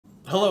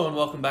Hello and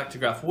welcome back to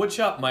Graf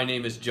Woodshop. My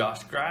name is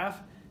Josh Graf,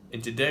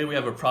 and today we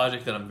have a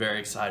project that I'm very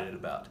excited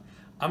about.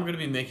 I'm going to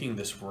be making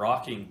this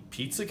rocking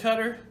pizza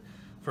cutter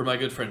for my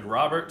good friend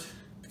Robert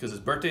because his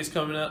birthday's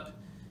coming up.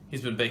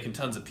 He's been baking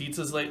tons of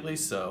pizzas lately,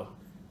 so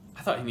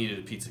I thought he needed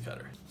a pizza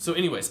cutter. So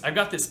anyways, I've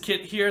got this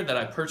kit here that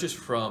I purchased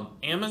from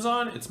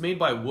Amazon. It's made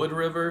by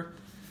Woodriver,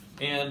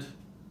 and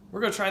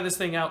we're going to try this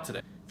thing out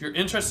today. If you're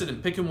interested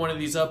in picking one of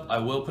these up, I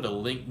will put a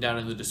link down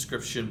in the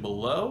description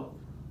below.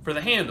 For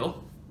the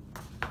handle,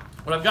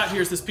 what I've got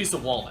here is this piece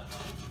of walnut.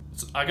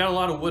 So I got a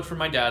lot of wood from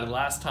my dad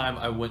last time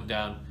I went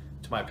down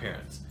to my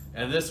parents,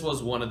 and this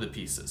was one of the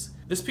pieces.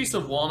 This piece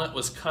of walnut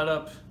was cut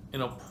up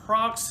in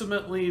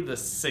approximately the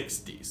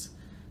 60s.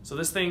 So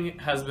this thing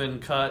has been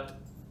cut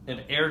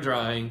and air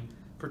drying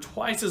for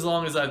twice as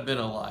long as I've been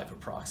alive,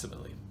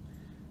 approximately.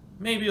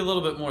 Maybe a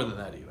little bit more than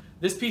that even.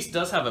 This piece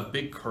does have a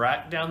big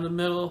crack down the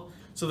middle,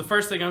 so the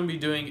first thing I'm gonna be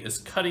doing is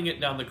cutting it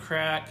down the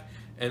crack,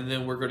 and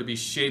then we're gonna be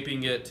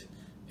shaping it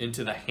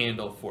into the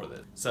handle for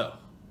this. So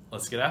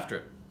let's get after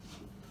it.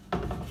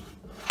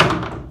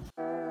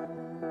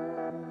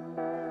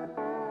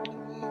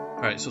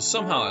 Alright, so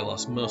somehow I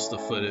lost most of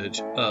the footage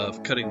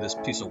of cutting this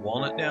piece of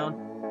walnut down,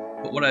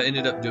 but what I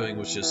ended up doing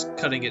was just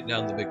cutting it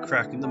down the big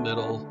crack in the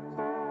middle,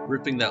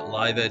 ripping that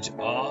live edge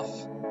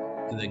off,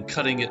 and then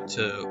cutting it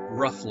to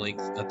rough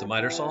length at the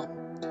miter saw.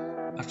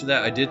 After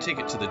that, I did take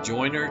it to the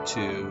joiner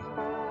to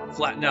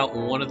flatten out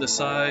one of the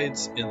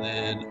sides, and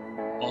then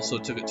also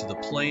took it to the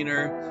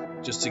planer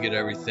just to get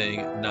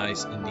everything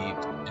nice and neat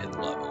and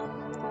level.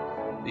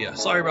 But yeah,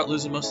 sorry about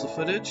losing most of the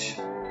footage.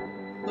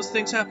 Those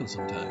things happen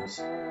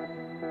sometimes.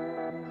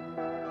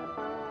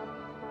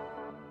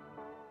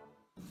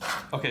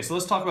 Okay, so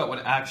let's talk about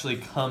what actually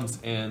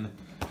comes in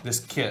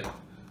this kit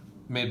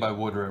made by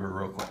Woodriver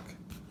real quick.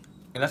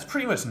 And that's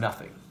pretty much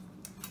nothing.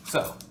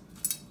 So,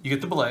 you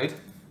get the blade,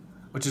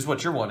 which is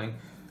what you're wanting.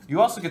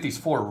 You also get these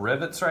 4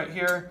 rivets right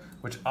here,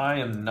 which I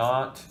am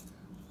not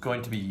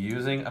going to be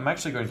using. I'm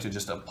actually going to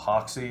just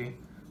epoxy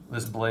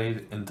this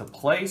blade into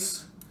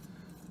place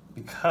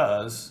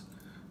because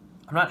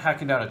I'm not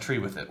hacking down a tree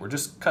with it. We're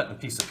just cutting a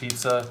piece of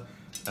pizza,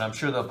 and I'm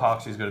sure the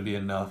epoxy is going to be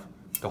enough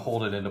to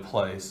hold it into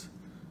place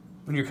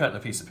when you're cutting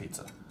a piece of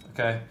pizza,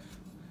 okay?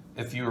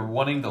 If you're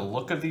wanting the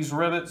look of these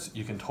rivets,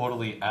 you can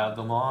totally add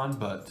them on,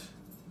 but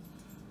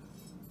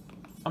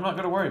I'm not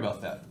going to worry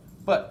about that.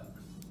 But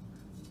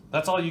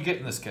that's all you get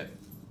in this kit.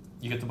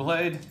 You get the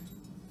blade,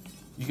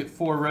 you get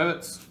 4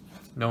 rivets,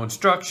 no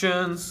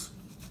instructions,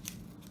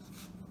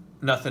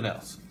 nothing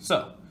else.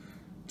 So,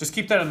 just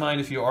keep that in mind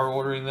if you are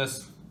ordering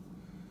this.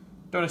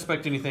 Don't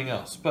expect anything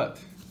else. But,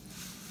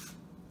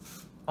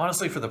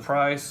 honestly, for the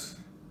price,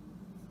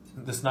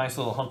 this nice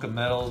little hunk of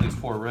metal, these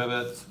 4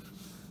 rivets,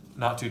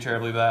 not too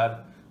terribly bad.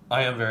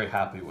 I am very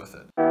happy with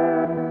it.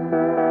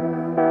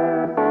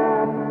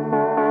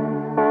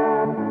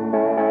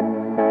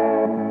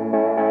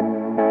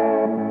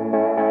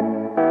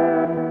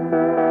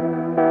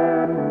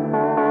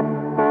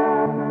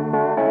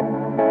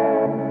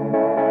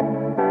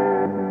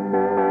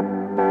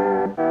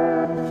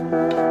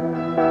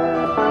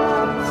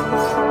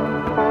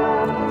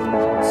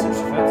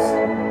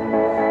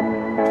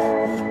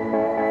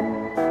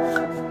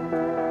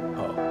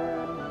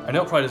 I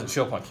know it probably doesn't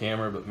show up on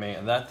camera, but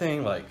man, that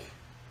thing, like,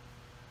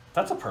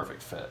 that's a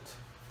perfect fit.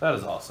 That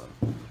is awesome.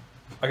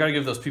 I gotta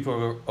give those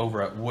people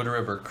over at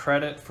Woodriver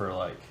credit for,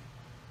 like,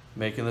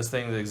 making this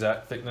thing the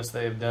exact thickness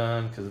they've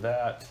done, because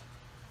that,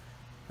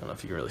 I don't know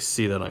if you can really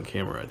see that on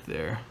camera right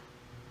there.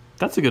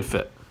 That's a good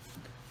fit.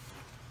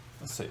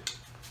 Let's see.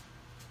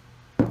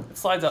 It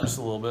slides out just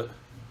a little bit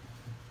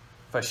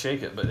if I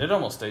shake it, but it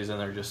almost stays in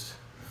there just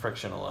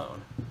friction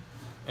alone.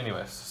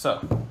 Anyways,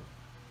 so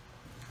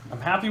I'm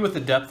happy with the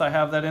depth I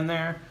have that in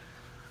there,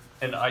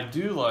 and I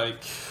do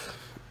like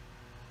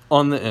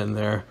on the end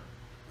there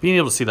being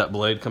able to see that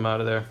blade come out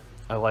of there.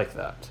 I like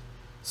that.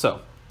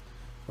 So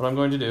what I'm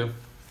going to do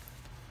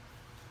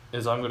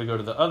is I'm going to go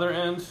to the other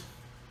end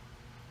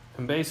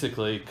and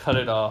basically cut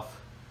it off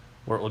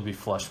where it would be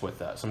flush with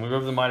that. So I'm going to go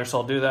over the miter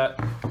saw, do that,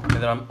 and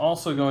then I'm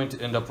also going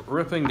to end up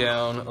ripping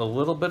down a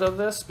little bit of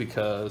this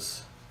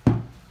because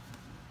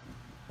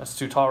that's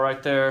too tall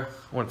right there.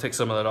 I want to take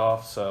some of that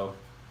off, so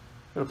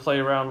I'm going to play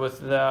around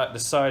with that,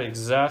 decide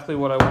exactly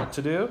what I want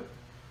to do,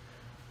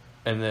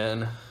 and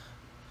then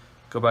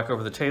go back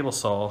over the table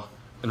saw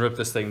and rip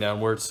this thing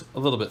down where it's a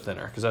little bit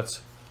thinner, because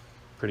that's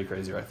pretty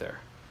crazy right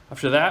there.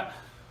 After that,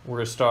 we're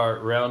going to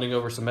start rounding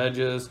over some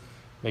edges,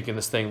 making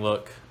this thing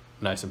look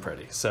nice and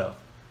pretty. So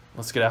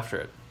let's get after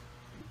it.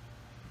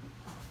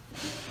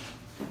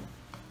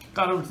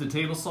 Got over to the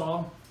table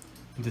saw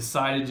and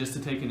decided just to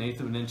take 1/8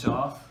 of an inch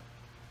off.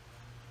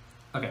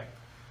 Okay,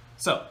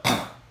 so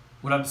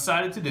what I've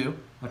decided to do,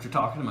 after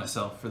talking to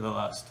myself for the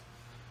last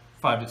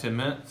 5 to 10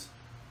 minutes,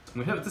 I'm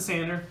going to hit with the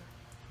sander,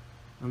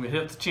 I'm going to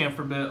hit with the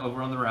chamfer bit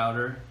over on the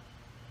router,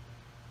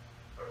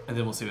 and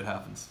then we'll see what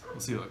happens.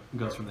 We'll see what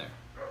goes from there.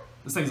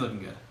 This thing's looking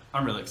good.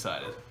 I'm really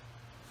excited.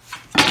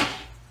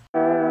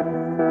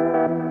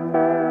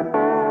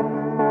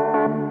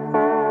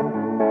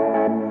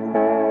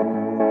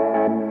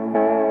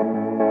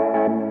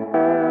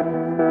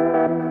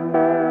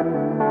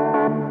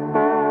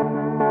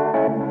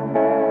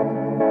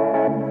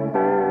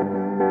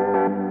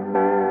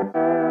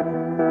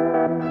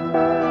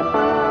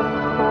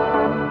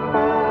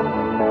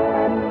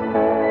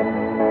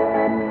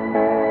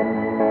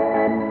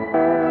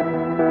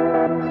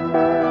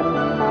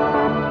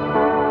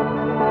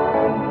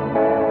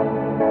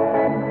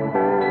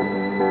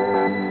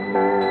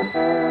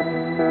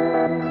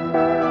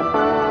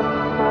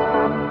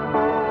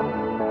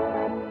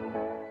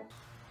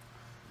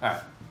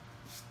 Alright.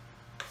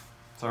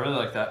 So I really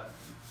like that.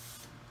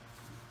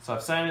 So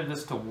I've sanded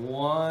this to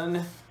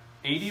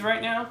 180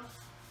 right now. What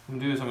I'm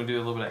gonna do is I'm gonna do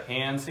a little bit of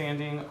hand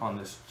sanding on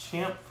this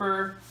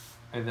chamfer,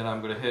 and then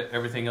I'm gonna hit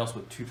everything else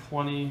with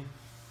 220.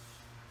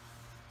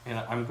 And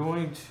I'm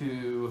going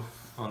to,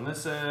 on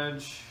this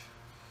edge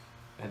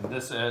and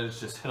this edge,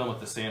 just hit them with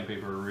the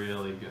sandpaper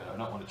really good. I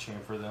don't want to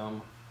chamfer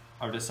them.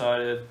 I've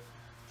decided I'm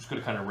just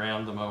gonna kind of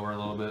round them over a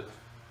little bit,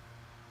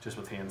 just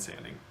with hand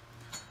sanding.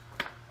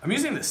 I'm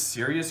using the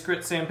Serious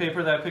Grit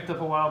sandpaper that I picked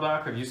up a while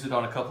back. I've used it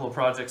on a couple of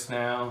projects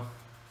now.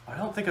 I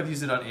don't think I've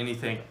used it on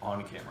anything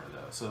on camera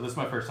though, so this is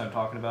my first time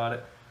talking about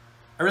it.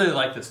 I really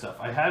like this stuff.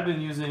 I had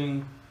been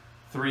using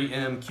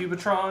 3M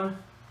Cubitron,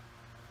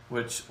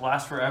 which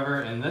lasts forever,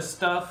 and this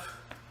stuff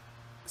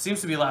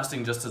seems to be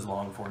lasting just as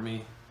long for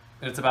me,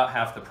 and it's about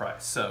half the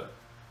price. So,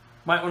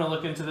 might want to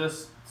look into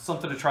this,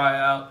 something to try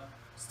out.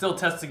 Still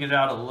testing it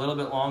out a little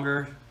bit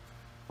longer,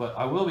 but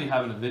I will be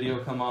having a video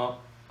come out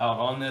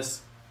on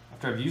this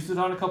after I've used it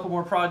on a couple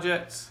more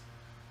projects,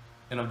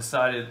 and I've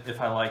decided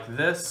if I like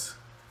this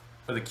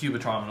or the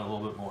Cubitron a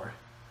little bit more.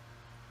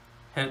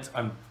 Hence,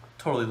 I'm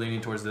totally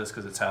leaning towards this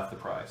because it's half the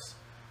price.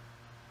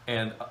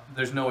 And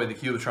there's no way the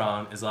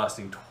Cubitron is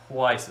lasting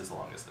twice as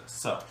long as this.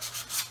 So,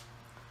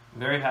 I'm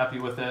very happy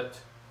with it.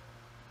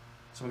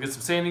 So I'm gonna get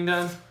some sanding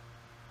done,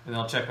 and then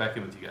I'll check back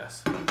in with you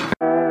guys.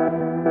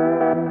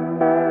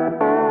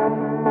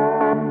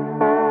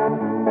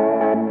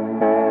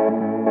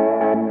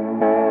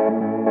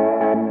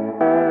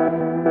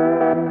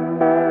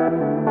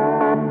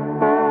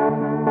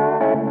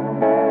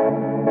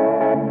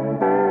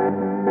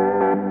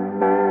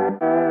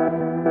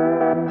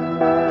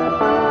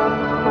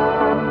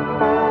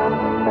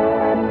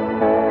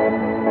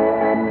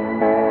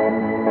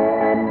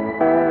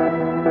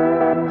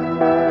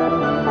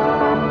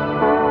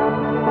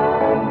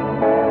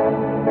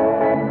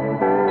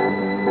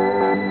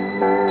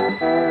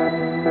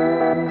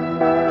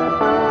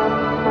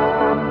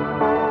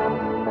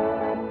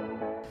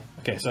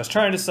 Okay, so I was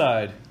trying to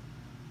decide,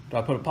 do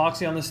I put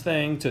epoxy on this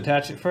thing to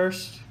attach it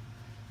first?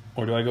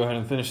 Or do I go ahead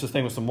and finish this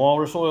thing with some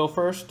walrus oil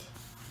first?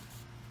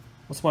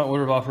 What's my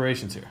order of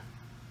operations here?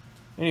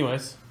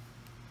 Anyways,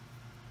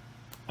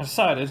 I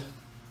decided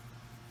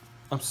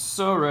I'm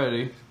so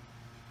ready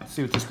to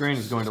see what this grain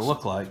is going to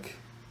look like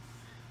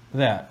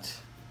that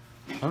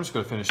I'm just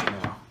going to finish it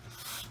now.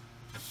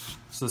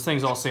 So this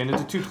thing's all sanded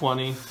to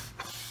 220.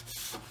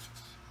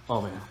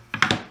 Oh man,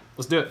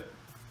 let's do it.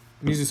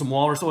 I'm using some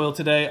walrus oil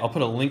today. I'll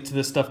put a link to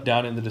this stuff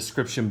down in the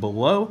description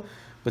below,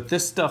 but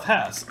this stuff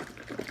has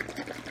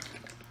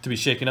to be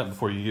shaken up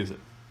before you use it.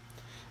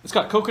 It's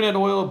got coconut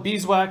oil,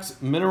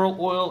 beeswax, mineral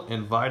oil,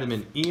 and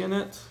vitamin E in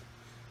it. So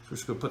we're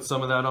just gonna put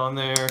some of that on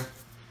there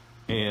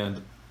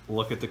and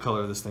look at the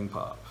color of this thing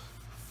pop.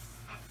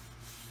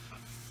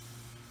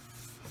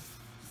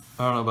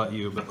 I don't know about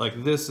you, but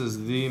like this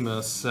is the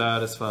most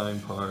satisfying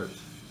part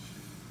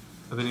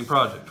of any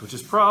project, which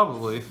is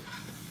probably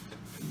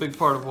a big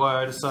part of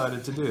why I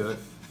decided to do it.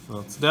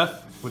 Well,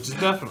 which is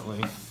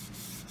definitely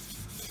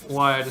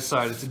why I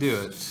decided to do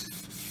it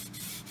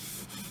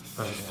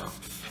right now.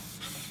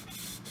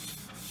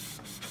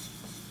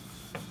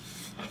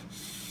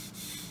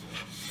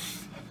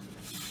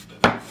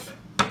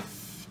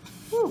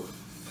 Whew.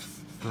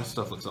 That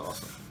stuff looks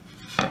awesome.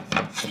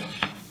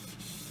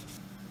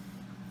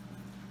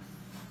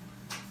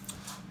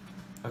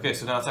 Okay,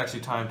 so now it's actually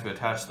time to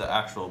attach the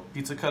actual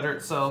pizza cutter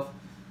itself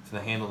to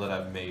the handle that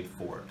I've made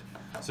for it.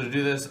 So to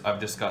do this, I've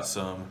just got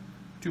some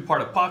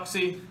 2-part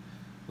epoxy.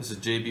 This is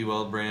JB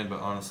Weld brand, but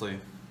honestly, it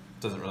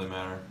doesn't really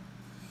matter.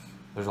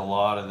 There's a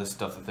lot of this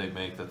stuff that they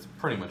make that's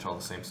pretty much all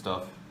the same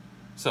stuff.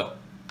 So,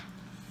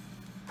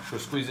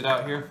 just squeeze it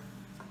out here,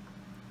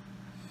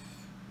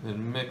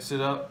 then mix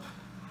it up.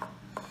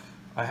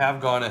 I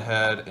have gone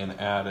ahead and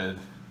added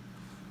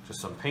just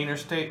some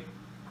painter's tape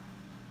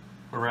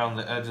around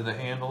the edge of the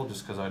handle,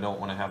 just because I don't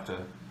want to have to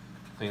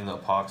clean the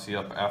epoxy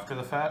up after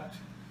the fact,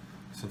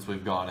 since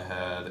we've gone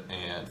ahead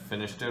and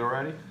finished it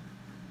already.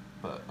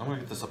 But I'm going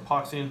to get this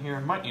epoxy in here. I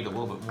might need a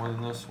little bit more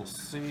than this, we'll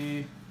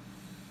see.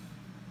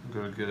 I'm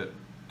going to get it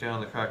down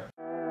the crack.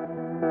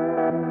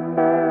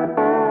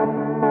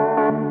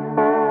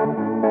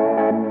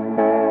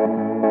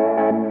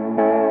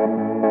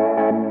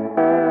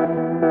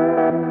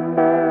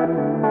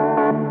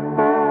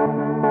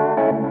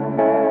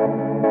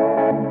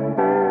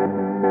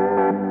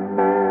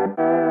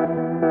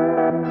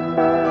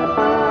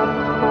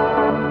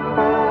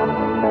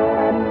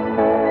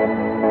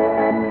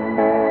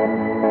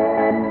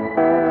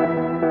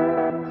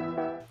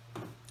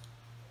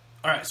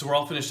 Alright, so we're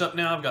all finished up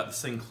now. I've got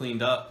this thing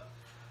cleaned up.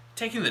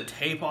 Taking the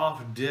tape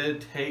off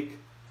did take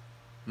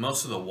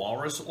most of the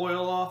walrus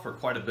oil off, or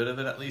quite a bit of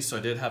it at least, so I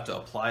did have to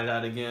apply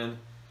that again.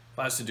 If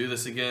I was to do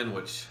this again,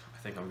 which I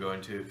think I'm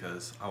going to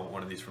because I want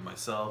one of these for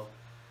myself,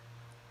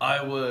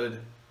 I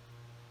would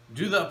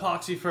do the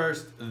epoxy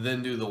first,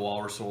 then do the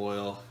walrus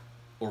oil,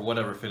 or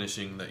whatever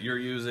finishing that you're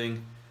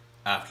using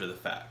after the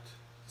fact.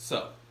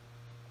 So,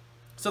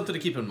 something to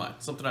keep in mind,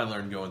 something I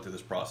learned going through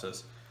this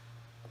process.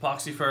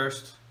 Epoxy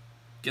first,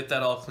 get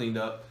that all cleaned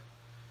up,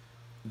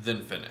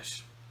 then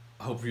finish.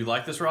 I hope you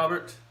like this,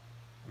 Robert.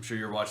 I'm sure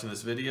you're watching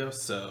this video,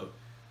 so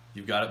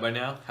you've got it by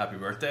now. Happy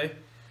birthday.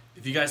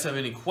 If you guys have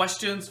any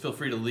questions, feel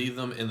free to leave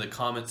them in the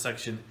comment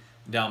section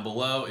down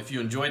below. If you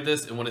enjoyed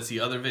this and want to see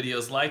other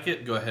videos like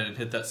it, go ahead and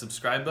hit that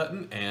subscribe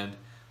button, and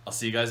I'll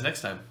see you guys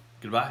next time.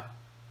 Goodbye.